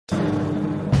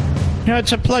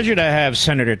It's a pleasure to have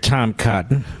Senator Tom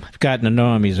Cotton. I've gotten to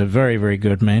know him. He's a very, very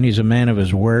good man. He's a man of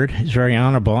his word. He's very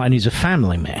honorable, and he's a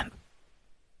family man.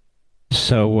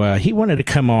 So he wanted to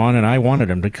come on, and I wanted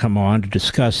him to come on to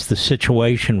discuss the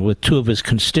situation with two of his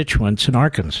constituents in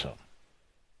Arkansas.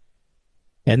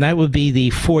 And that would be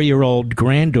the 4-year-old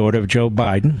granddaughter of Joe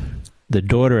Biden, the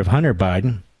daughter of Hunter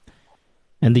Biden,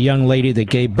 and the young lady that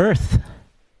gave birth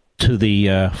to the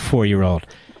 4-year-old.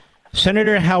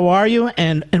 Senator, how are you?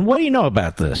 And what do you know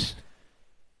about this?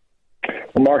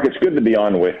 Well, Mark, it's good to be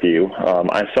on with you.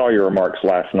 I saw your remarks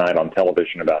last night on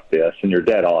television about this, and you're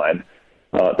dead on.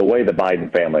 The way the Biden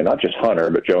family, not just Hunter,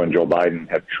 but Joe and Joe Biden,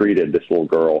 have treated this little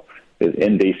girl is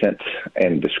indecent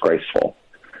and disgraceful.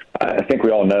 I think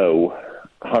we all know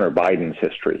Hunter Biden's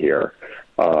history here.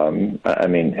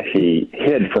 He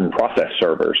hid from process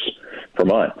servers for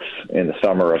months in the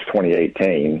summer of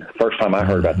 2018. First time I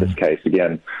heard about this case,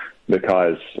 again,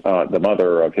 because the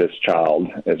mother of his child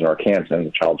is an Arkansan,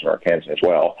 the child's an Arkansan as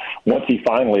well. Once he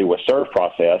finally was served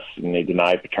process and he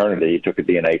denied paternity, he took a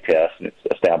DNA test, and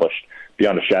it's established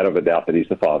beyond a shadow of a doubt that he's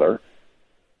the father.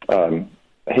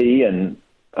 He and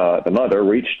the mother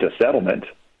reached a settlement.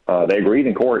 They agreed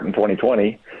in court in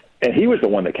 2020, and he was the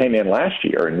one that came in last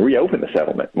year and reopened the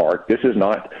settlement, Mark. This is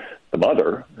not the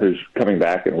mother who's coming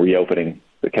back and reopening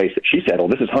the case that she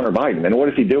settled. This is Hunter Biden. And what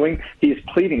is he doing? He's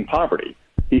pleading poverty.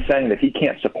 He's saying that he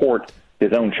can't support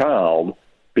his own child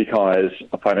because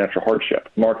of financial hardship.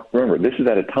 Mark, remember, this is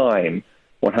at a time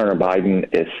when Hunter Biden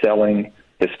is selling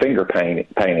his finger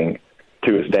painting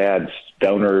to his dad's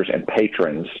donors and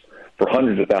patrons for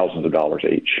hundreds of thousands of dollars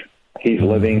each. He's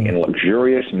living in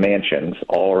luxurious mansions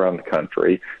all around the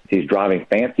country. He's driving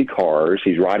fancy cars.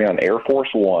 He's riding on Air Force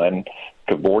One,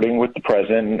 cavorting with the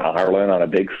president in Ireland on a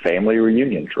big family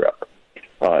reunion trip.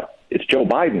 It's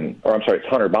it's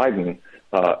Hunter Biden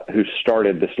who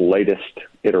started this latest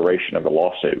iteration of the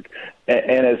lawsuit.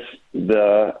 And as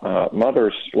the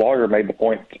mother's lawyer made the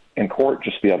point in court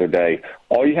just the other day,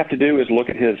 all you have to do is look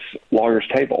at his lawyer's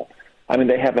table. I mean,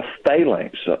 they have a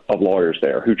phalanx of lawyers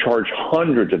there who charge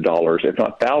hundreds of dollars, if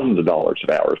not thousands of dollars of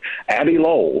hours. Abby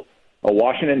Lowell, a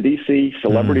Washington, D.C.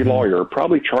 celebrity lawyer,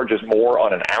 probably charges more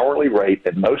on an hourly rate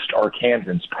than most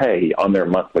Arkansans pay on their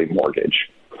monthly mortgage.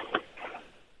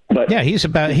 But yeah, he's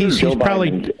probably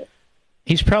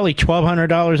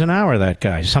 $1,200 an hour, that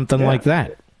guy, something like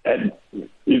that. And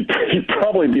you'd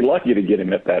probably be lucky to get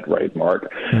him at that rate,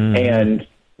 Mark. And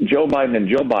Joe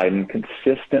Biden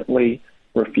consistently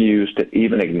refused to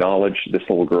even acknowledge this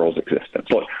little girl's existence.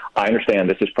 Look, I understand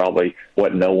this is probably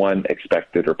what no one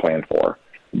expected or planned for,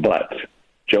 but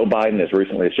Joe Biden, as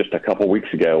recently as just a couple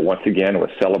weeks ago, once again was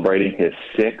celebrating his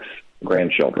 6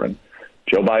 grandchildren.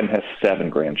 Joe Biden has 7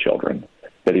 grandchildren,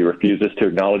 but he refuses to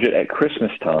acknowledge it. At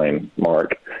Christmas time,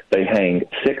 Mark, they hang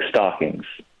 6 stockings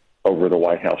over the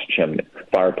White House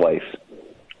fireplace,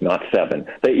 not 7.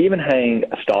 They even hang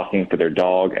a stocking for their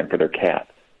dog and for their cat,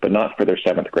 but not for their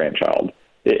 7th grandchild.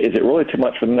 Is it really too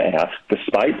much for them to ask,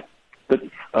 despite the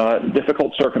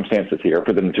difficult circumstances here,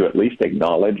 for them to at least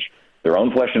acknowledge their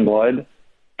own flesh and blood,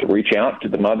 to reach out to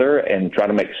the mother and try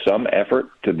to make some effort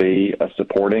to be a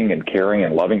supporting and caring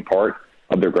and loving part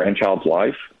of their grandchild's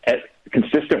life,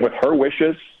 consistent with her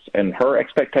wishes and her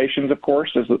expectations, of course,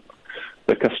 as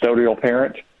the custodial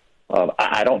parent?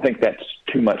 I don't think that's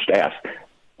too much to ask.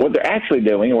 What they're actually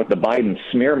doing and what the Biden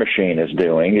smear machine is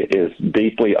doing is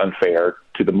deeply unfair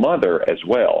to the mother as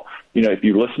well. You know, if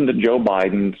you listen to Joe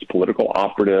Biden's political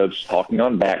operatives talking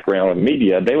on background and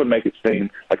media, they would make it seem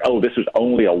like, oh, this was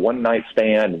only a one-night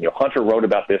stand. And, Hunter wrote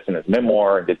about this in his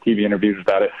memoir and did TV interviews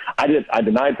about it. I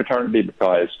denied paternity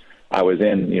because I was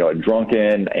in, a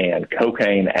drunken and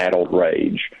cocaine-addled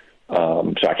rage.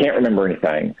 So I can't remember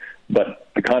anything. But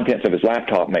the contents of his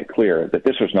laptop make clear that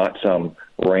this was not some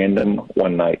random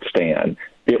one-night stand.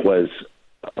 It was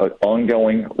an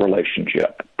ongoing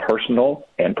relationship, personal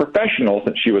and professional,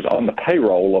 since she was on the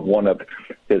payroll of one of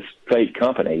his fake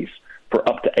companies for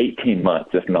up to 18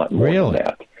 months, if not more than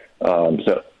that.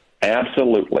 So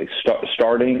absolutely.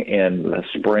 Starting in the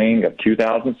spring of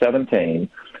 2017,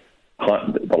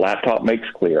 the laptop makes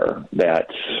clear that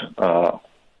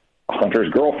Hunter's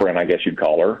girlfriend, I guess you'd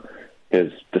call her,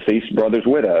 his deceased brother's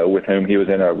widow, with whom he was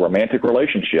in a romantic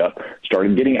relationship,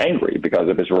 started getting angry because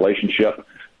of his relationship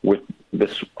with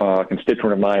this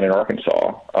constituent of mine in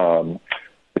Arkansas.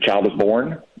 The child was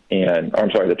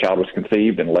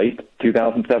conceived in late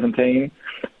 2017.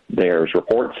 There's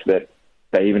reports that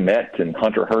they even met and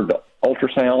Hunter heard the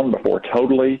ultrasound before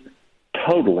totally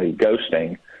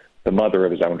ghosting the mother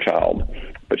of his own child.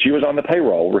 But she was on the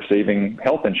payroll receiving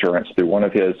health insurance through one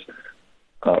of his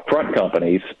front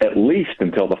companies at least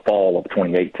until the fall of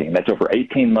 2018. That's over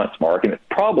 18 months, Mark, and it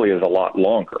probably is a lot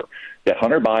longer. That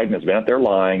Hunter Biden has been out there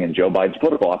lying, and Joe Biden's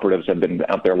political operatives have been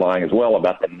out there lying as well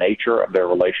about the nature of their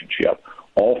relationship,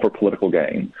 all for political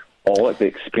gain, all at the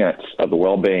expense of the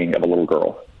well-being of a little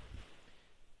girl.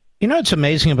 You know what's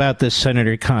amazing about this,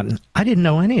 Senator Cotton? I didn't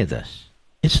know any of this.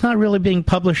 It's not really being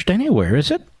published anywhere,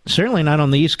 is it? Certainly not on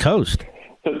the East Coast.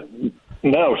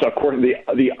 No, so of course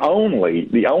the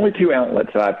only two outlets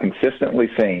that I've consistently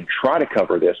seen try to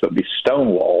cover this but be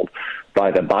stonewalled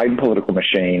by the Biden political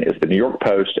machine is the New York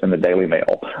Post and the Daily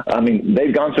Mail. I mean,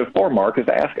 they've gone so far, Mark, as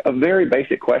to ask a very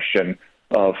basic question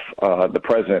of the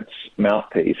president's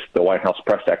mouthpiece, the White House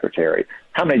press secretary.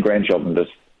 How many grandchildren does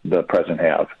the president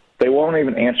have? They won't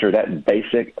even answer that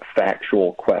basic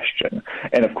factual question.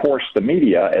 And, of course, the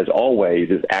media, as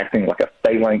always, is acting like a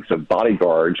phalanx of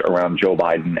bodyguards around Joe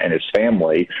Biden and his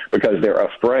family because they're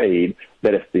afraid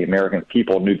that if the American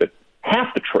people knew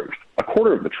half the truth, a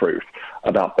quarter of the truth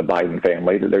about the Biden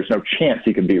family, that there's no chance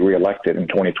he could be reelected in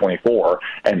 2024.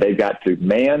 And they've got to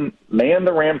man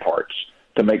the ramparts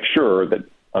to make sure that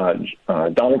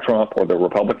Donald Trump or the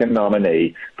Republican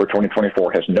nominee for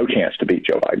 2024 has no chance to beat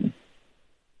Joe Biden.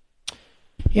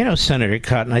 You know, Senator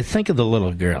Cotton, I think of the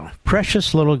little girl,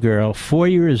 precious little girl, 4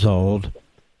 years old.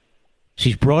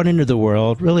 She's brought into the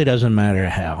world, really doesn't matter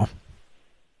how.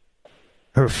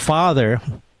 Her father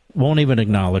won't even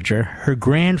acknowledge her. Her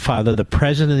grandfather, the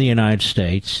President of the United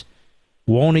States,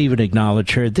 won't even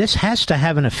acknowledge her. This has to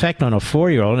have an effect on a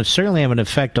 4-year-old, and it certainly have an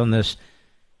effect on this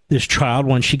child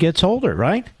when she gets older,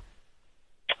 right?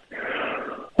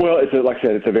 Well, like I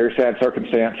said, it's a very sad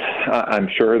circumstance. I'm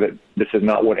sure that this is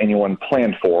not what anyone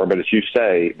planned for, but as you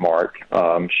say, Mark,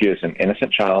 she is an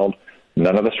innocent child.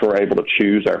 None of us were able to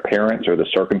choose our parents or the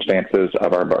circumstances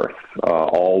of our birth.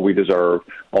 All we deserve,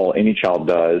 all any child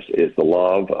does, is the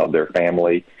love of their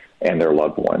family and their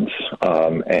loved ones.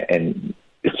 And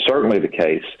it's certainly the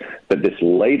case that this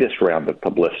latest round of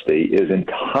publicity is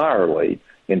entirely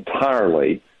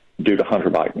due to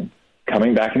Hunter Biden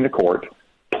coming back into court,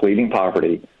 pleading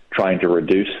poverty, trying to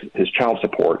reduce his child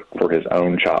support for his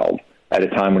own child at a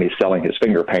time when he's selling his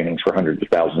finger paintings for hundreds of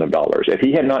thousands of dollars. If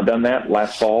he had not done that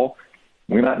last fall,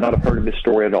 we might not have heard of this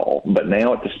story at all. But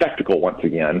now it's a spectacle once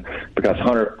again because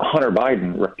Hunter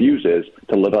Biden refuses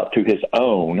to live up to his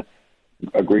own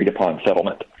agreed-upon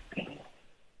settlement.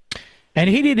 And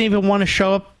he didn't even want to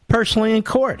show up personally in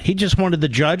court. He just wanted the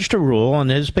judge to rule on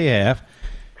his behalf.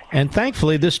 And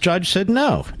thankfully, this judge said,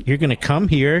 no, you're going to come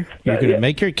here, you're going to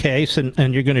make your case,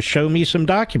 and you're going to show me some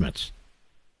documents.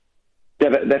 Yeah,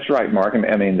 that's right, Mark.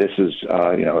 I mean, this is,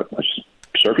 a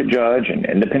circuit judge in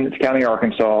Independence County,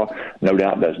 Arkansas, no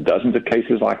doubt does dozens of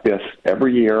cases like this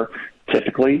every year.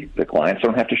 Typically, the clients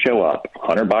don't have to show up.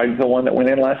 Hunter Biden's the one that went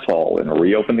in last fall and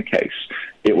reopened the case.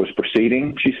 It was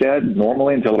proceeding, she said,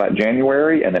 normally until about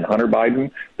January, and then Hunter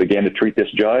Biden began to treat this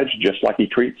judge just like he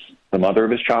treats the mother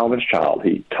of his child.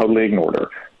 He totally ignored her,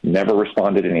 never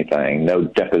responded to anything, no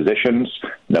depositions,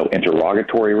 no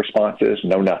interrogatory responses,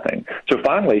 no nothing. So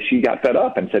finally, she got fed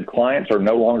up and said clients are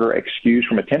no longer excused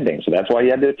from attending. So that's why he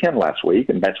had to attend last week,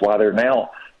 and that's why they're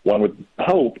now, one would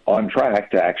hope, on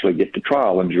track to actually get to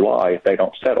trial in July if they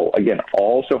don't settle. Again,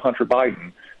 also Hunter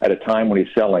Biden at a time when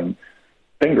he's selling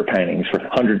finger paintings for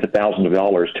hundreds of thousands of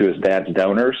dollars to his dad's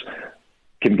donors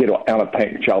can get out of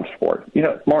paying child support. You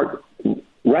know, Mark,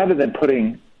 rather than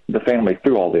putting the family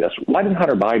through all this, why didn't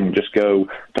Hunter Biden just go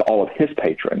to all of his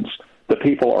patrons, the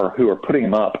people who are putting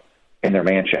him up in their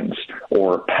mansions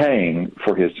or paying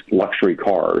for his luxury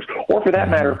cars, or for that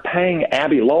matter, paying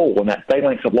Abby Lowell and that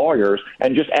phalanx of lawyers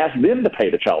and just ask them to pay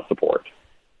the child support?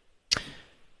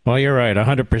 Well, you're right,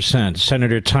 100%.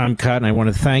 Senator Tom Cotton, I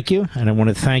want to thank you, and I want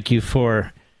to thank you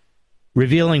for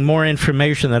revealing more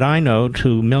information that I know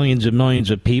to millions and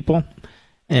millions of people.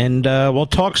 And we'll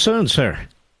talk soon, sir.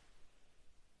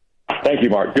 Thank you,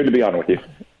 Mark. Good to be on with you.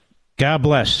 God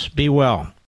bless. Be well.